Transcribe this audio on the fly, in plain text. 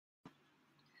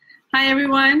Hi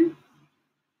everyone,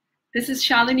 this is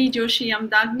Shalini Joshi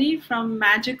Amdagni from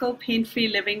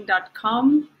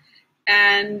magicalpainfreeliving.com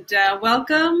and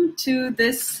welcome to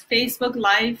this Facebook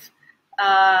Live,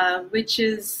 which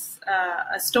is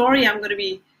a story I'm going to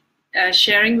be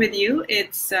sharing with you.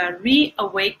 It's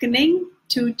Re-Awakening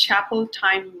to Chapel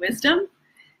Time Wisdom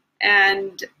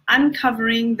and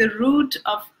uncovering the root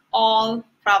of all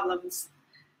problems.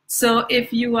 So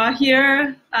if you are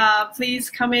here, please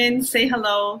come in, say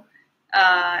hello.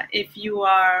 If you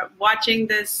are watching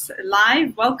this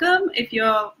live, welcome. If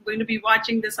you're going to be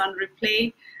watching this on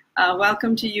replay,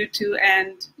 welcome to you too.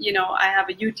 And, you know, I have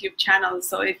a YouTube channel.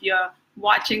 So if you're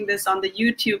watching this on the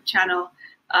YouTube channel,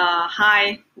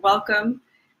 hi, welcome.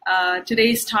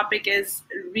 Today's topic is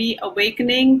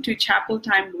reawakening to chapel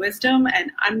time wisdom and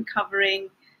uncovering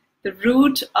the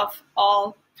root of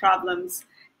all problems.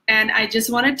 And I just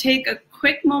want to take a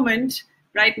quick moment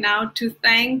right now to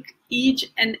thank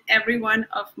each and every one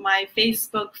of my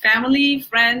Facebook family,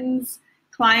 friends,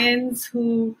 clients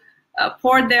who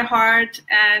poured their heart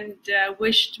and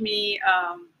wished me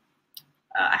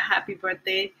a happy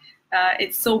birthday.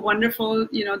 It's so wonderful,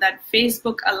 you know, that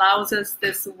Facebook allows us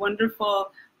this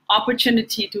wonderful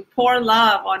opportunity to pour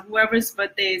love on whoever's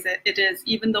birthdays it is.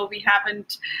 Even though we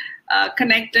haven't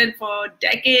connected for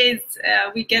decades,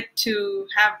 we get to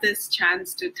have this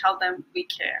chance to tell them we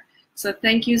care. So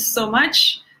thank you so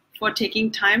much for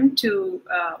taking time to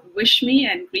wish me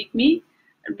and greet me.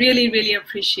 I really, really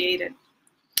appreciate it.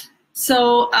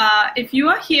 So if you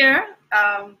are here,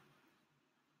 I'm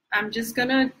just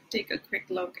gonna take a quick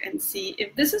look and see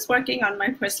if this is working on my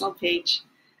personal page.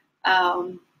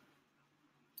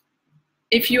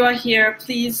 If you are here,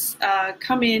 please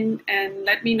come in and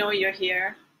let me know you're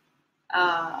here.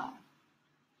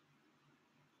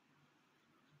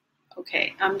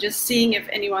 Okay, I'm just seeing if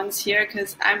anyone's here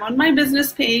because I'm on my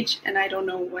business page and I don't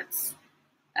know what's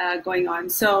going on.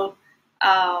 So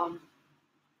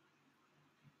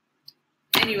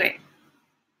anyway,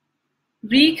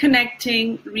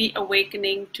 reconnecting,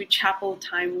 reawakening to chapel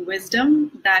time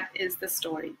wisdom, that is the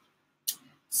story.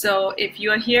 So if you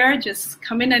are here, just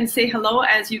come in and say hello.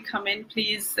 As you come in,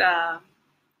 please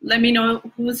let me know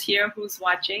who's here, who's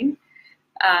watching.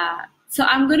 So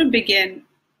I'm going to begin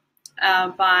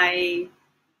by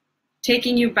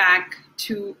taking you back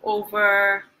to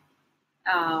over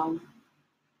a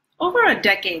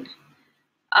decade.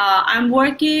 I'm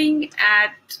working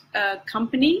at a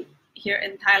company here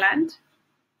in Thailand,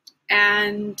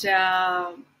 and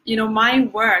you know, my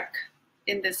work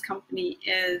in this company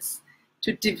is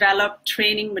to develop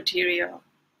training material.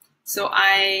 So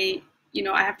I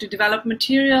have to develop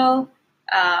material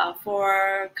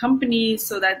for companies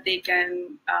so that they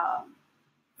can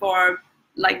for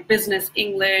like business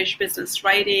English, business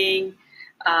writing,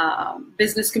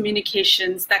 business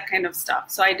communications, that kind of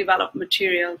stuff. So I develop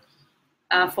material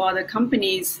for the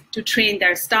companies to train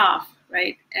their staff,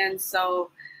 right? And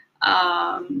so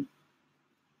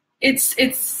it's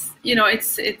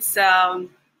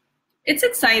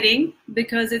exciting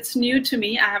because it's new to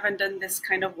me. I haven't done this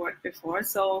kind of work before.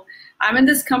 So I'm in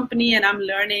this company and I'm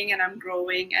learning and I'm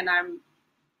growing and I'm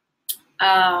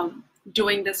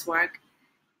doing this work.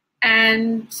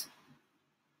 And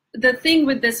the thing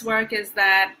with this work is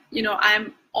that, you know,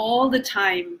 I'm all the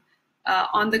time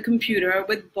on the computer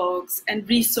with books and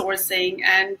resourcing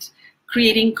and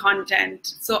creating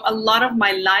content. So a lot of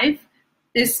my life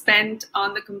is spent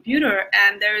on the computer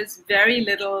and there is very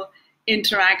little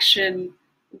interaction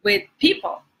with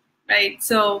people, right?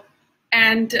 So,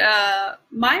 and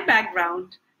my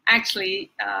background actually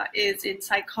is in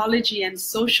psychology and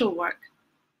social work.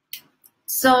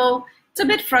 So it's a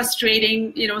bit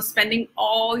frustrating, you know, spending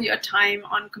all your time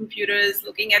on computers,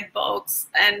 looking at books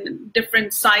and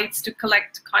different sites to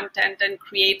collect content and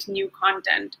create new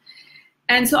content.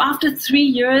 And so after 3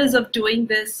 years of doing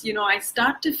this, you know, I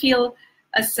start to feel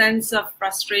a sense of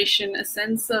frustration, a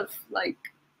sense of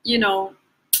like, you know,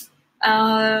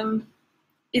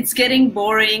 it's getting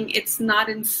boring. It's not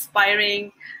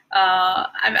inspiring.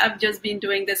 I've just been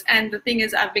doing this. And the thing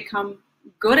is, I've become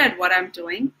good at what I'm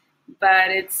doing,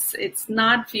 but it's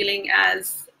not feeling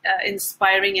as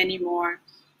inspiring anymore.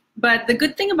 But the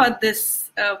good thing about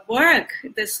this work,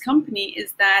 this company,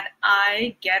 is that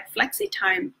I get flexi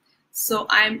time. So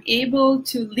I'm able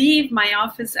to leave my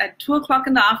office at 2 o'clock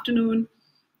in the afternoon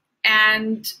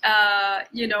and,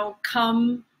 you know,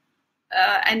 come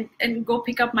and go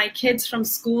pick up my kids from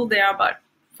school. They are about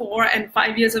 4 and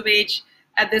 5 years of age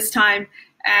at this time,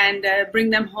 and bring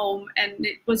them home. And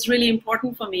it was really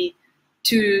important for me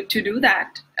to do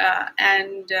that.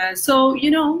 So,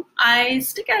 you know, I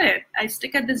stick at it. I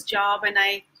stick at this job and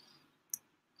I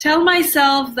tell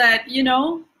myself that,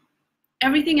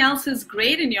 everything else is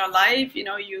great in your life.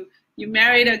 You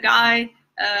married a guy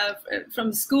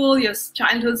from school, your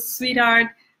childhood sweetheart.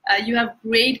 You have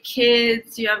great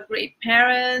kids. You have great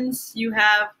parents. You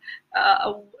have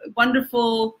a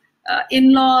wonderful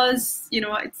in-laws.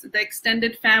 It's the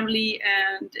extended family,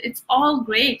 and it's all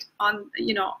great on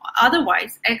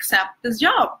otherwise except this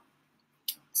job.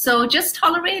 So just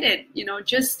tolerate it.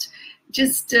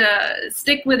 Just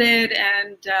stick with it,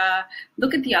 and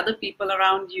look at the other people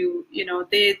around you.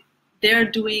 They're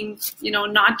doing,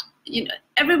 not,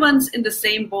 everyone's in the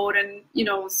same boat, and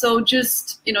so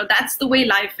just, that's the way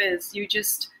life is. You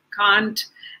just can't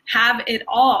have it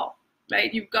all,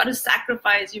 right? You've got to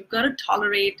sacrifice. You've got to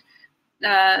tolerate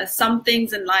some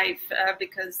things in life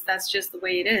because that's just the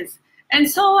way it is. And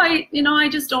so I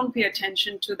just don't pay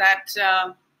attention to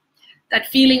that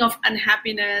feeling of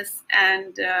unhappiness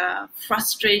and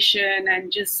frustration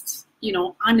and just,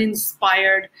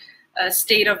 uninspired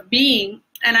state of being.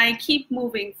 And I keep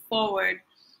moving forward.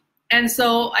 And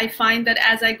so I find that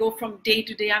as I go from day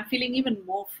to day, I'm feeling even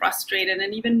more frustrated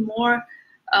and even more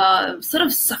sort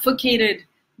of suffocated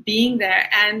being there.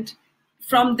 And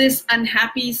from this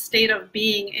unhappy state of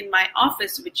being in my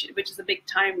office, which is a big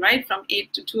time, right? From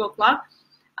 8 to 2 o'clock,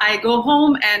 I go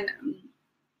home and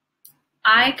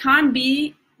I can't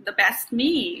be the best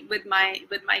me with my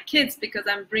kids because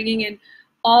I'm bringing in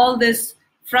all this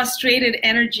frustrated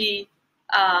energy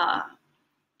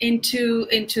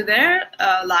into their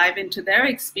life, into their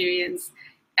experience,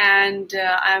 and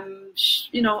I'm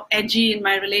edgy in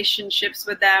my relationships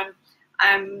with them.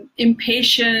 I'm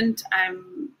impatient.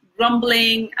 I'm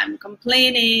grumbling. I'm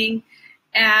complaining,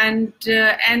 and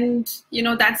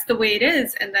that's the way it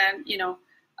is. And then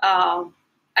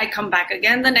I come back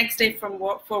again the next day for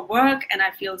work, and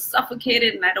I feel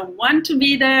suffocated, and I don't want to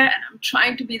be there, and I'm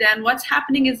trying to be there. And what's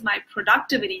happening is my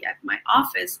productivity at my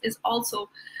office is also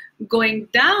going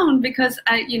down because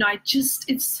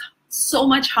it's so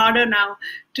much harder now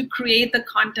to create the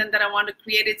content that I want to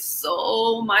create. It's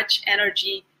so much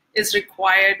energy is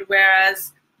required,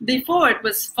 whereas before it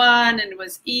was fun and it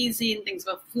was easy and things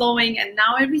were flowing, and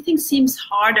now everything seems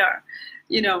harder,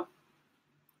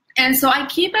 And so I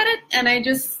keep at it, and I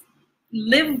just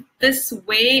live this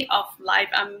way of life.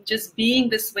 I'm just being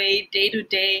this way day to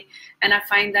day, and I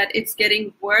find that it's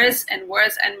getting worse and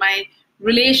worse, and my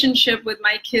relationship with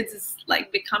my kids is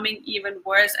like becoming even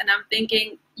worse. And I'm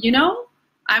thinking,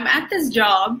 I'm at this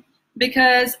job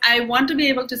because I want to be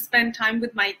able to spend time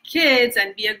with my kids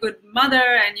and be a good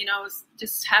mother and,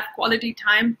 just have quality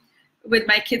time with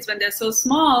my kids when they're so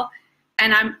small.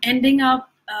 And I'm ending up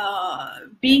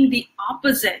being the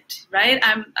opposite, right?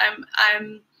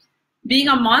 I'm being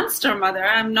a monster mother.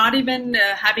 I'm not even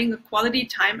having a quality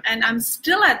time, and I'm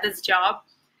still at this job.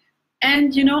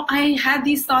 And, I had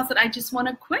these thoughts that I just want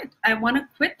to quit. I want to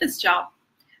quit this job.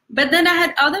 But then I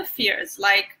had other fears,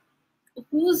 like,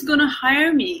 who's going to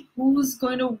hire me? Who's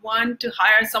going to want to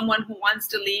hire someone who wants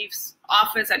to leave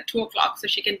office at 2 o'clock so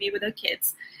she can be with her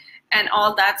kids and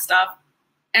all that stuff?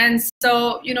 And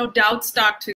so, doubts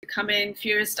start to come in,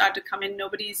 fears start to come in.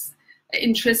 Nobody's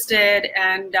interested,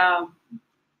 and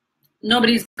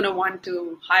nobody's going to want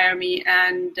to hire me.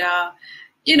 And,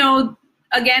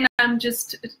 again, I'm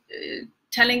just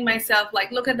telling myself,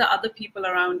 like, look at the other people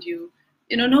around you.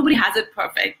 Nobody has it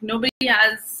perfect. Nobody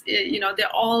has,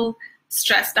 they're all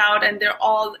stressed out, and they're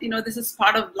all, this is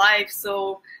part of life.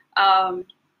 So,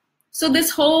 so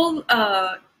this whole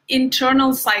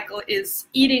internal cycle is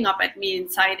eating up at me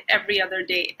inside every other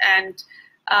day. And,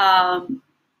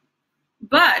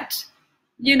 but,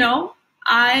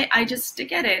 I just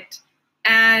stick at it.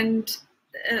 And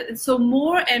so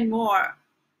more and more,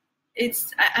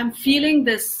 I'm feeling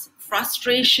this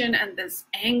frustration and this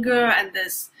anger and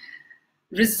this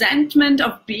resentment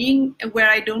of being where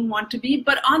I don't want to be.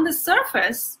 But on the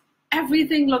surface,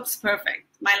 everything looks perfect.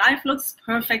 My life looks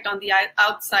perfect on the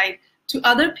outside to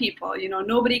other people.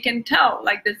 Nobody can tell,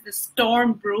 like there's this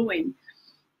storm brewing.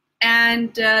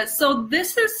 And so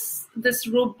this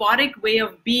robotic way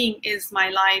of being is my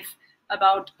life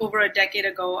about over a decade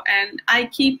ago. And I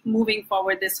keep moving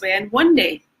forward this way. And one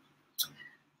day,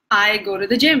 I go to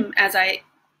the gym as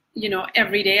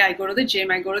every day I go to the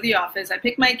gym, I go to the office, I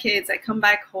pick my kids, I come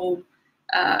back home,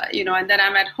 and then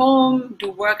I'm at home,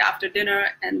 do work after dinner,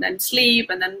 and then sleep,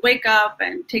 and then wake up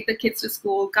and take the kids to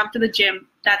school, come to the gym.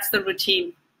 That's the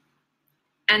routine.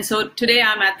 And so today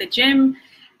I'm at the gym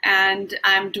and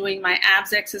I'm doing my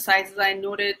abs exercises. I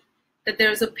noted that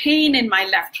there's a pain in my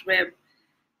left rib.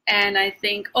 And I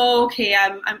think, oh, okay,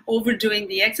 I'm overdoing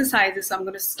the exercises, so I'm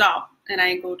going to stop. And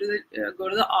I go to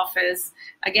the office.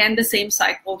 Again, the same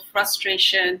cycle,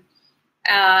 frustration.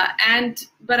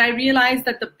 But I realized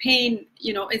that the pain,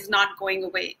 is not going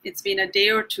away. It's been a day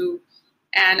or two,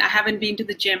 and I haven't been to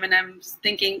the gym, and I'm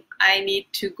thinking I need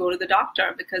to go to the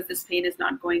doctor because this pain is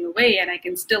not going away, and I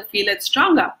can still feel it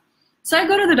stronger. So I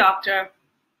go to the doctor,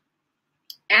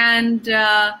 and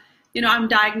I'm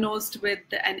diagnosed with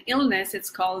an illness. It's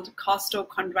called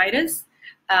costochondritis.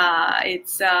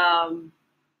 It's an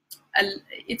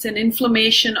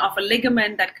inflammation of a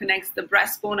ligament that connects the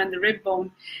breastbone and the rib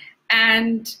bone.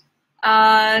 And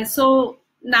so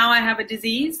now I have a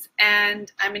disease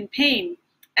and I'm in pain.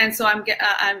 And so I'm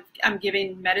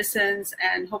giving medicines,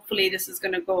 and hopefully this is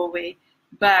going to go away.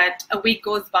 But a week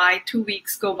goes by, 2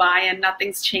 weeks go by, and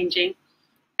nothing's changing.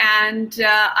 And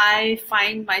I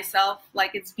find myself,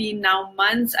 like, it's been now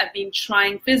months. I've been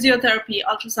trying physiotherapy,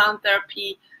 ultrasound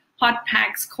therapy, hot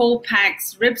packs, cold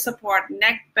packs, rib support,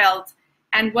 neck belt.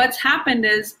 And what's happened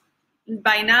is,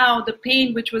 by now, the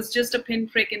pain, which was just a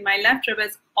pinprick in my left rib,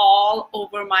 is all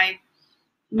over my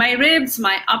ribs,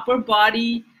 my upper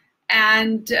body,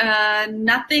 and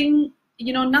nothing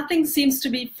seems to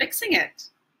be fixing it.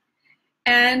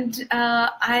 And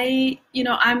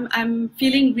I'm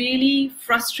feeling really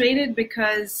frustrated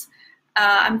because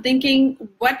I'm thinking,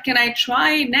 what can I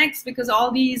try next? Because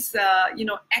all these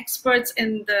experts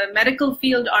in the medical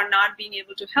field are not being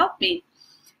able to help me.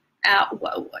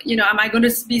 Am I going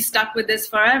to be stuck with this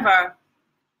forever?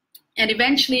 And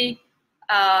eventually,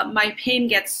 my pain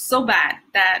gets so bad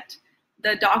that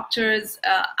the doctors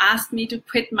asked me to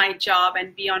quit my job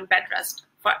and be on bed rest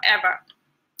forever.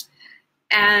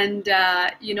 And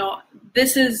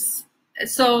this is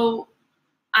so.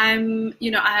 I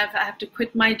have to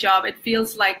quit my job. It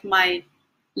feels like my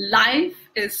life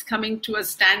is coming to a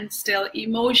standstill,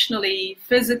 emotionally,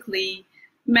 physically,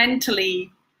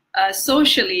 mentally,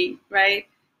 socially, right?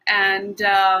 And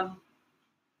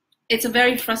it's a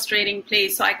very frustrating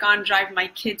place. So I can't drive my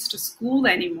kids to school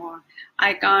anymore.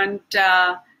 I can't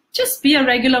just be a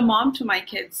regular mom to my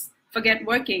kids, forget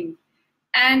working.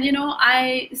 And,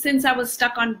 since I was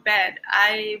stuck on bed,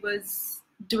 I was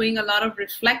doing a lot of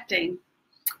reflecting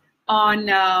on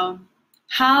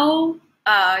how,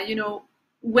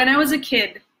 when I was a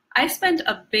kid, I spent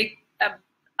a big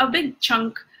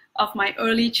chunk of my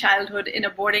early childhood in a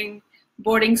boarding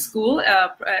school.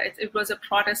 It was a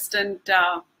Protestant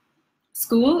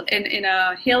school in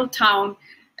a hill town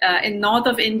in north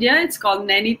of India. It's called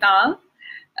Nainital.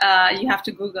 You have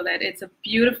to Google it. It's a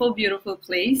beautiful, beautiful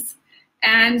place.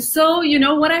 And so,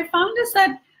 what I found is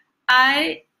that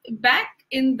back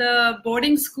in the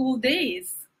boarding school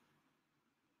days,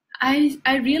 I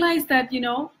realized that,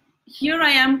 here I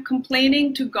am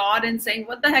complaining to God and saying,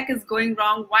 what the heck is going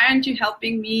wrong? Why aren't you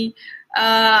helping me?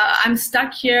 I'm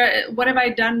stuck here. What have I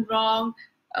done wrong?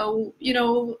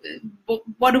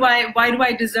 Why do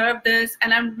I deserve this?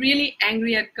 And I'm really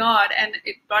angry at God. And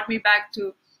it brought me back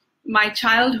to my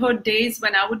childhood days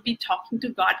when I would be talking to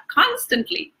God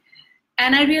constantly.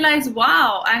 And I realized,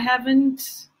 wow, I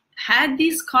haven't had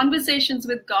these conversations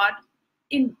with God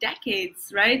in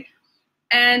decades, right?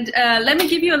 And let me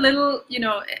give you a little,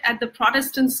 at the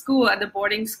Protestant school, at the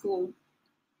boarding school,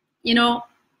 God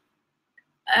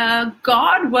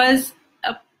was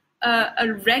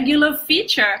a regular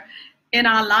feature in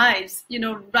our lives,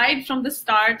 right from the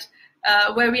start,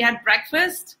 where we had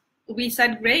breakfast, we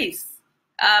said grace,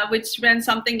 which meant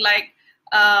something like,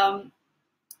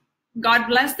 God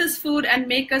bless this food and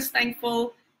make us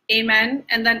thankful, amen.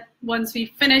 And then once we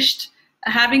finished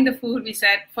having the food, we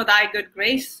said, for thy good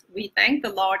grace, we thank the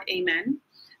Lord, amen.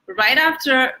 Right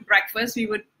after breakfast, we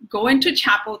would go into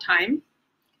chapel time.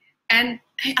 And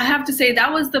I have to say,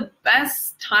 that was the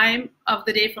best time of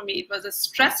the day for me. It was a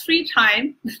stress-free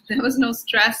time. There was no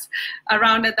stress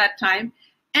around at that time.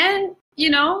 And,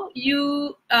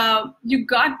 you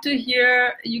got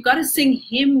to sing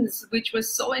hymns, which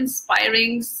was so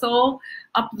inspiring, so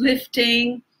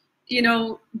uplifting.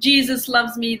 Jesus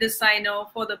loves me, this I know,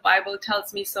 for the Bible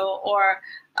tells me so. Or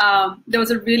there was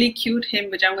a really cute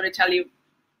hymn, which I'm going to tell you.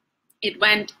 It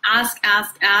went, ask,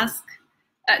 ask, ask.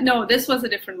 No, this was a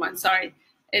different one, sorry.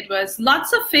 It was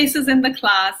lots of faces in the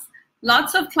class,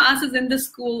 lots of classes in the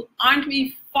school. Aren't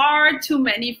we far too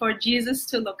many for Jesus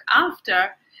to look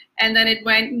after? And then it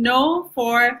went, no,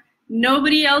 for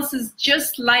nobody else is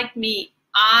just like me.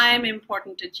 I'm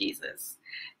important to Jesus.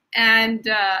 And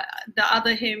the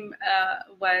other hymn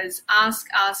was, ask,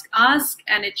 ask, ask,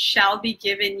 and it shall be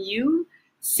given you.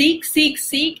 Seek, seek,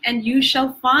 seek, and you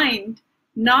shall find.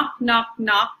 Knock, knock,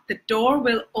 knock, the door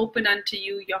will open unto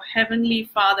you. Your heavenly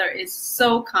Father is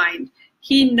so kind.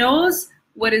 He knows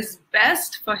what is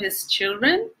best for his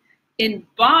children in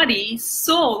body,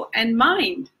 soul, and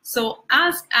mind. So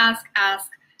ask, ask,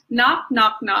 ask. knock,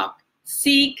 knock, knock,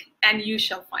 seek, and you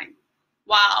shall find.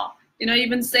 Wow.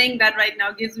 Even saying that right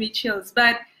now gives me chills.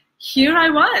 But here I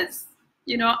was,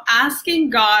 asking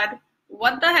God,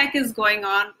 what the heck is going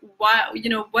on? Why,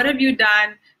 what have you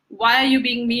done? Why are you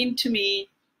being mean to me?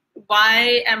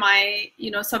 Why am I,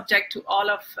 subject to all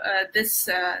of this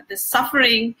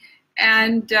suffering?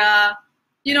 And,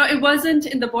 it wasn't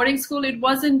in the boarding school. It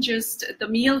wasn't just the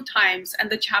meal times and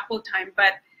the chapel time,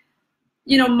 but,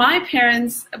 my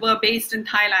parents were based in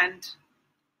Thailand.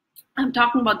 I'm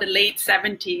talking about the late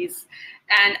 70s,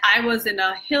 and I was in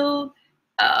a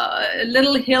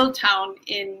little hill town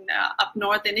in up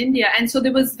north in India, and so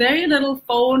there was very little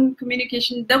phone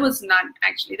communication. There was none,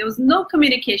 actually. There was no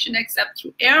communication except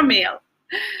through airmail.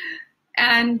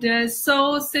 And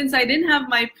so since I didn't have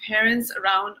my parents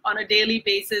around on a daily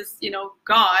basis,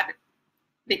 God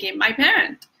became my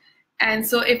parent. And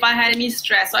so if I had any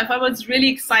stress, or if I was really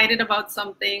excited about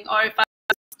something, or if I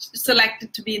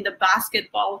selected to be in the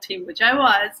basketball team, which I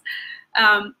was,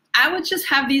 I would just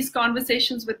have these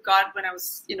conversations with God when I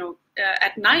was,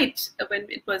 at night, when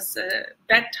it was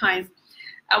bedtime.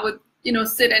 I would,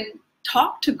 sit and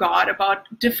talk to God about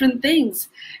different things.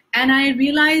 And I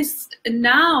realized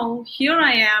now, here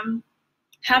I am,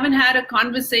 haven't had a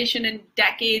conversation in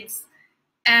decades,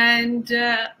 and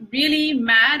really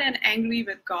mad and angry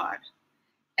with God.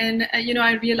 And,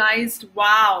 I realized,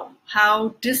 wow,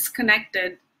 how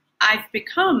disconnected I've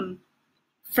become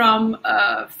from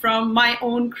my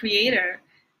own Creator,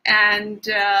 and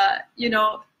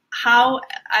how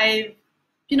I,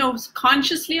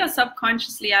 consciously or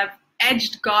subconsciously, I've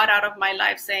edged God out of my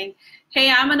life, saying,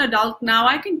 "Hey, I'm an adult now.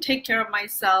 I can take care of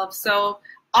myself, so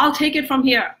I'll take it from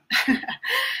here."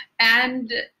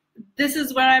 And this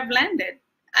is where I've landed.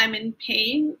 I'm in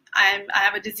pain. I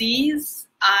have a disease.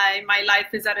 My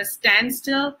life is at a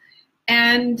standstill,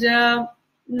 and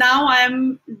now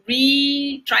I'm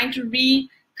trying to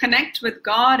reconnect with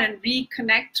God and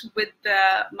reconnect with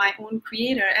my own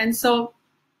Creator. And so,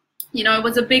 it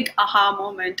was a big aha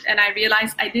moment, and I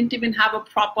realized I didn't even have a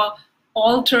proper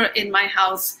altar in my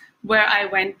house where I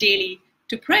went daily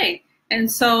to pray. And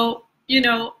so,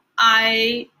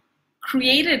 I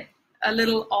created a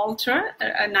little altar,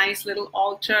 a nice little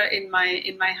altar in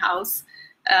my house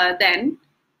then,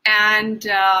 and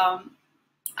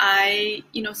I,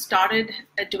 started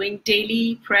doing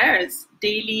daily prayers,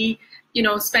 daily,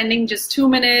 spending just 2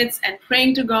 minutes and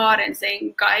praying to God and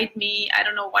saying, "Guide me. I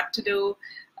don't know what to do.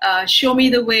 Show me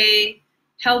the way.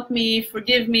 Help me.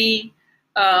 Forgive me."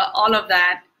 All of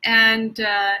that. And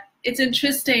it's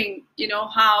interesting,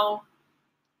 how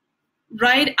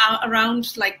right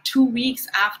around like 2 weeks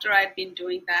after I'd been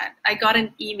doing that, I got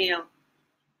an email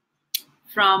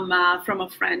from a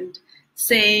friend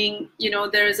saying,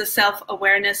 there is a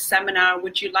self-awareness seminar.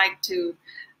 Would you like to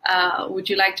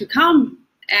come?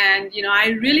 And I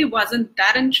really wasn't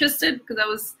that interested,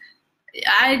 because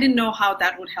I didn't know how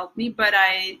that would help me, but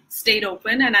I stayed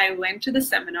open and I went to the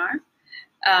seminar.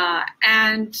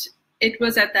 And it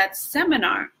was at that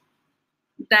seminar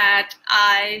that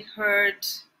I heard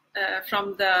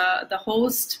from the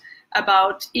host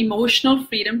about emotional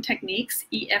freedom techniques,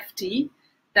 EFT,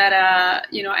 that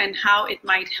and how it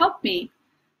might help me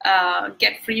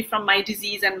get free from my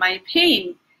disease and my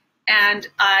pain. And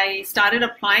I started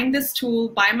applying this tool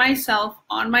by myself,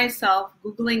 on myself,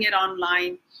 Googling it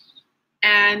online.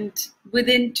 And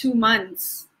within 2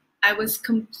 months, I was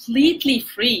completely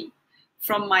free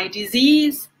from my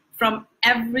disease, from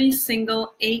every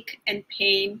single ache and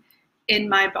pain in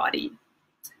my body.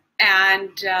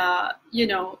 And,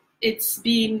 it's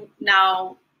been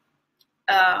now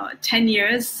 10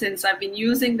 years since I've been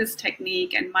using this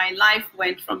technique, and my life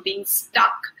went from being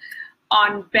stuck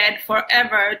on bed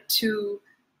forever to,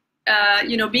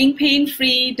 being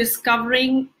pain-free,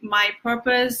 discovering my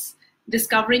purpose,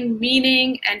 discovering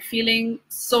meaning, and feeling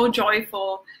so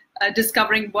joyful,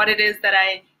 discovering what it is that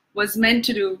I was meant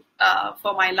to do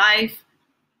for my life,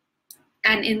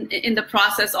 and in the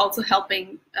process also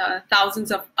helping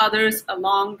thousands of others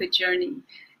along the journey.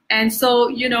 And so,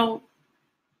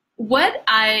 what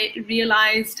I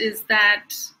realized is that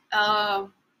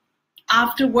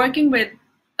after working with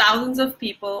thousands of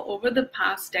people over the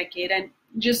past decade, and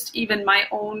just even my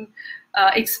own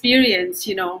experience,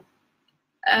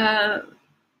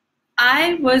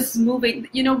 I was moving,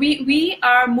 we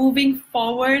are moving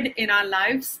forward in our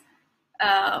lives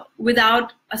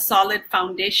without a solid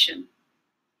foundation.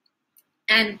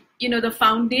 And, the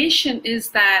foundation is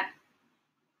that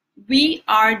we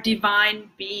are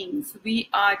divine beings. We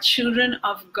are children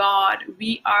of God.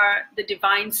 We are the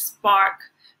divine spark.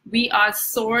 We are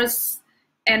source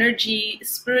energy,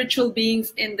 spiritual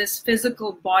beings in this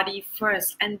physical body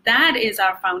first, and that is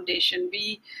our foundation.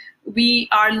 We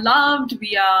are loved,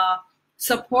 we are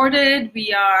supported,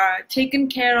 we are taken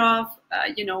care of.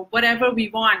 Whatever we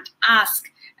want, ask,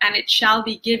 and it shall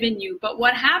be given you. But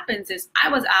what happens is, I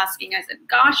was asking, I said,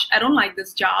 gosh, I don't like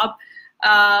this job.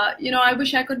 I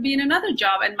wish I could be in another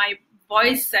job. And my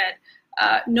voice said,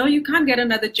 no, you can't get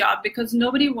another job because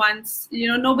nobody wants,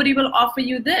 nobody will offer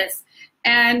you this.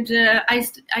 And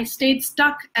I stayed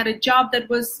stuck at a job that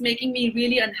was making me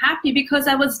really unhappy because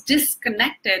I was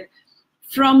disconnected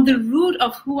from the root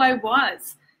of who I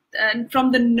was, and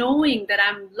from the knowing that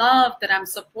I'm loved, that I'm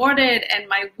supported, and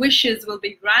my wishes will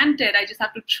be granted. I just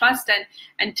have to trust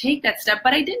and take that step.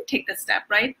 But I didn't take the step,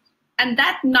 right? And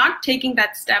that not taking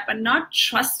that step and not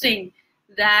trusting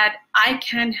that I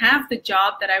can have the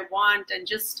job that I want and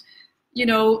just,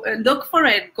 look for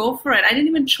it, go for it. I didn't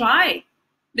even try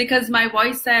because my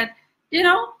voice said,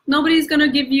 nobody's going to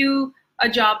give you a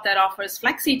job that offers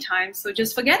flexi time, so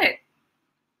just forget it.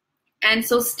 And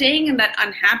so staying in that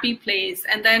unhappy place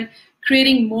and then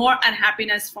creating more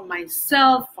unhappiness for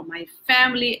myself, for my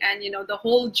family, and, the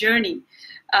whole journey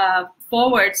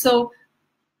forward. So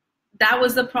that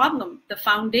was the problem. The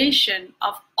foundation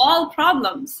of all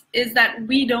problems is that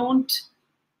we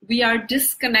are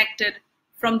disconnected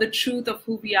from the truth of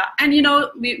who we are. And,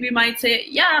 we might say,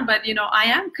 yeah, but, I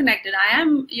am connected. I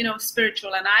am,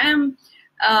 spiritual, and I am,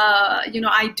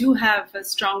 I do have a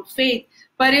strong faith.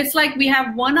 But it's like we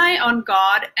have one eye on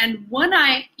God and one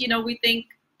eye, we think,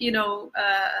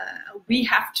 we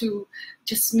have to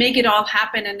just make it all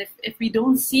happen. And if we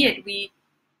don't see it, we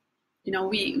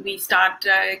start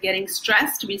getting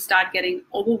stressed, we start getting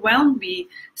overwhelmed, we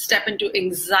step into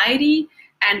anxiety.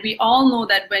 And we all know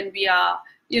that when we are,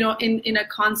 in a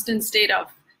constant state of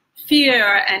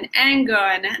fear and anger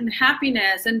and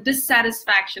unhappiness and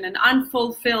dissatisfaction and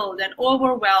unfulfilled and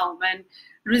overwhelmed and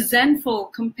resentful,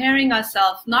 comparing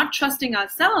ourselves, not trusting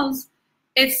ourselves,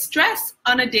 it's stress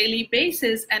on a daily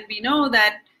basis. And we know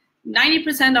that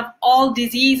 90% of all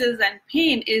diseases and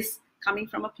pain is coming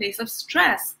from a place of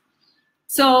stress.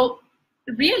 So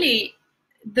really,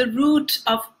 the root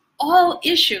of all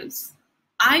issues,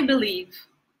 I believe,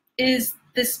 is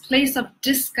this place of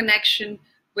disconnection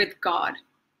with God.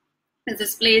 It's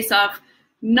this place of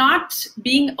not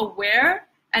being aware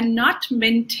and not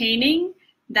maintaining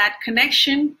that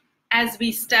connection as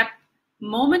we step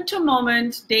moment to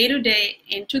moment, day to day,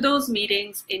 into those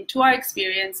meetings, into our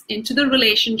experience, into the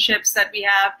relationships that we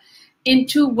have,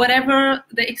 into whatever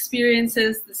the experience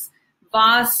is, this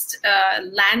vast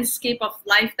landscape of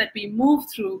life that we move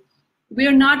through.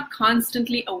 We're not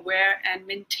constantly aware and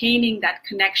maintaining that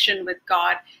connection with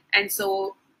God. And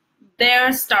so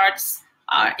there starts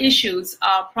our issues,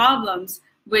 our problems,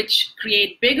 which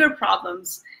create bigger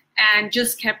problems and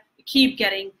just keep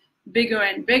getting bigger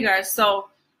and bigger. So,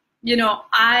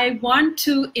 I want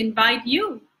to invite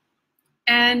you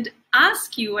and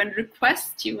ask you and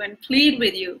request you and plead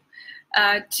with you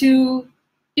to,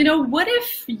 what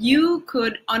if you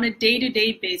could, on a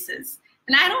day-to-day basis,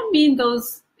 and I don't mean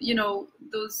those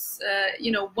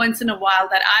once in a while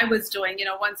that I was doing,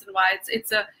 once in a while,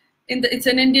 it's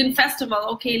an Indian festival.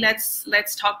 Okay,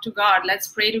 let's talk to God, let's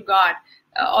pray to God.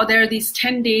 Or there are these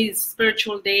 10 days,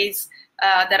 spiritual days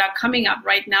that are coming up.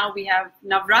 Right now we have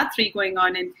Navratri going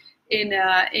on in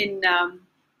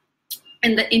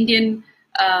the Indian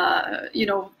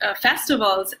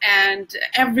festivals, and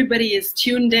everybody is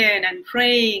tuned in and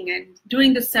praying and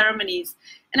doing the ceremonies.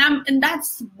 And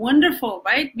that's wonderful,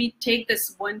 right? We take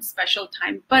this one special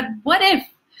time. But what if,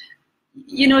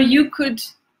 you could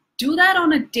do that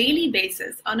on a daily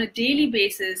basis,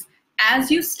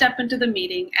 as you step into the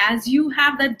meeting, as you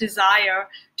have that desire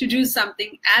to do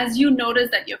something, as you notice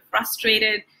that you're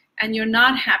frustrated and you're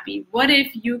not happy, what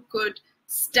if you could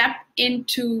step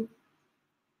into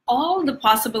all the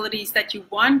possibilities that you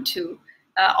want to,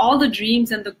 all the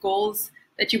dreams and the goals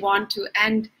that you want to,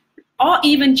 or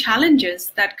even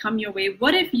challenges that come your way?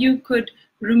 What if you could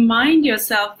remind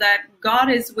yourself that God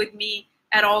is with me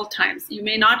at all times? You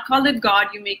may not call it God,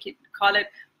 you may call it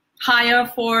higher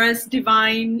force,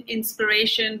 divine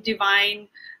inspiration, divine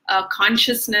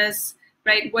consciousness,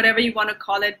 right? Whatever you want to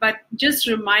call it, but just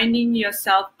reminding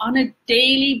yourself on a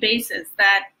daily basis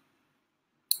that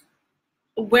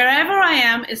wherever I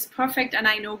am is perfect, and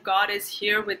I know God is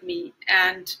here with me.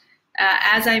 And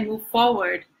as I move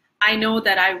forward, I know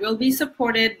that I will be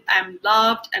supported, I'm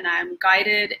loved, and I'm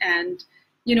guided, and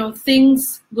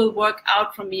things will work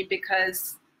out for me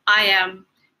because I am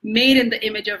made in the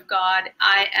image of God.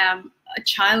 I am a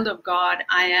child of God.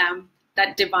 I am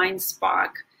that divine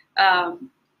spark.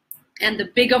 And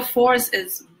the bigger force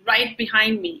is right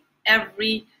behind me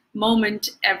every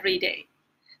moment, every day.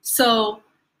 So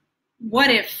what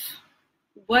if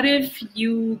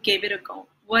you gave it a go?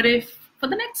 What if for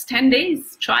the next 10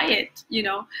 days, try it,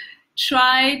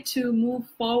 try to move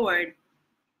forward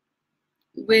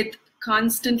with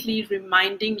constantly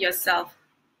reminding yourself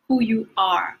who you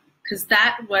are, because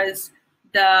that was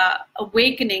the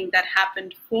awakening that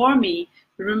happened for me,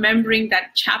 remembering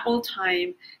that chapel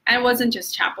time. And it wasn't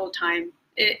just chapel time,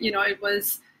 it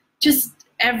was just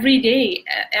every day,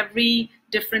 every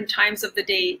different times of the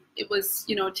day. It was,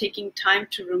 taking time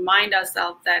to remind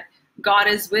ourselves that God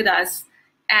is with us.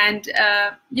 And,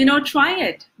 try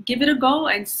it, give it a go,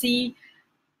 and see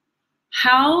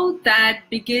how that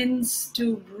begins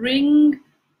to bring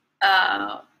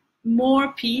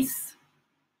more peace,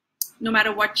 no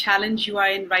matter what challenge you are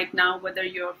in right now, whether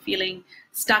you're feeling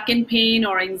stuck in pain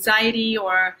or anxiety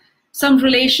or some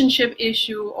relationship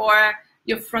issue, or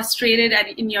you're frustrated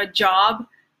in your job,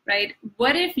 right?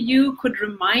 What if you could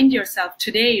remind yourself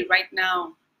today, right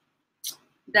now,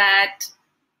 that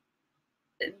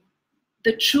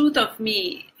the truth of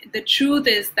me, the truth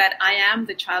is that I am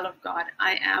the child of God.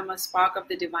 I am a spark of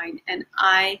the divine, and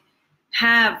I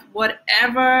have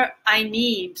whatever I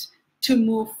need to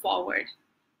move forward,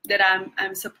 that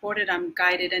I'm supported, I'm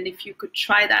guided. And if you could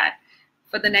try that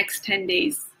for the next 10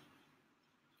 days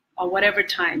or whatever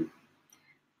time,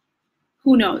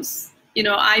 who knows?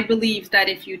 I believe that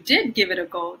if you did give it a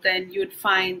go, then you'd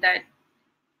find that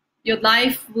your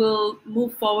life will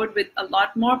move forward with a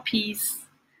lot more peace,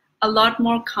 a lot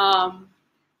more calm,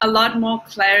 a lot more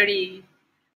clarity,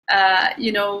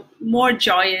 more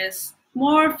joyous,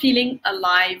 more feeling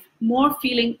alive, more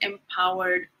feeling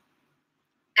empowered.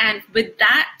 And with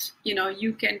that,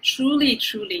 you can truly,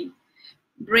 truly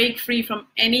break free from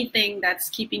anything that's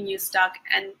keeping you stuck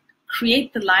and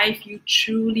create the life you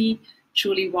truly,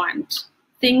 truly want.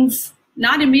 Things,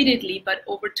 not immediately, but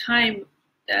over time,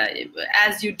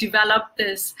 as you develop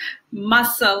this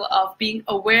muscle of being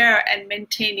aware and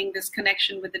maintaining this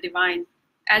connection with the divine,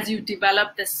 as you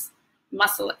develop this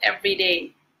muscle every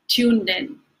day, tuned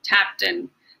in, tapped in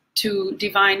to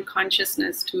divine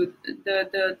consciousness, to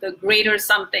the greater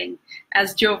something,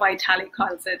 as Joe Vitale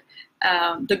calls it,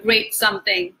 the great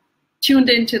something, tuned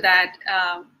into that,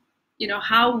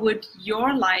 how would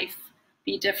your life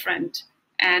be different?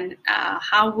 And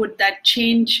how would that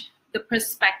change the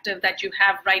perspective that you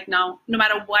have right now, no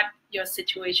matter what your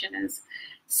situation is?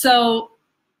 So,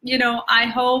 I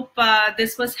hope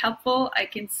this was helpful. I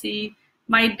can see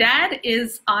my dad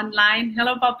is online.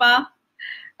 Hello, Papa.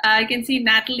 I can see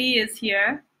Natalie is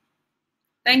here.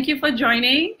 Thank you for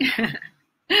joining.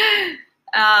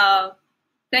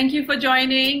 Thank you for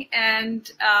joining. And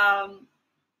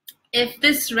if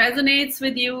this resonates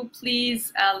with you,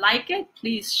 please like it,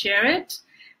 please share it.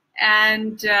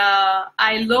 And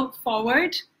I look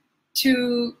forward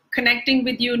to connecting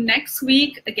with you next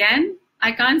week again.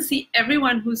 I can't see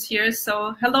everyone who's here,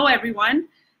 so hello everyone.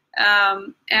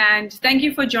 And thank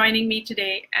you for joining me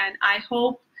today. And I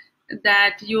hope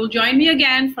that you'll join me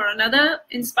again for another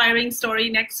inspiring story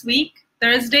next week,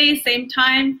 Thursday, same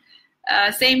time,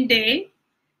 same day.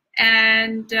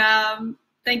 And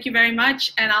thank you very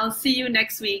much, and I'll see you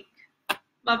next week.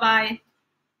 Bye-bye.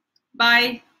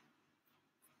 Bye.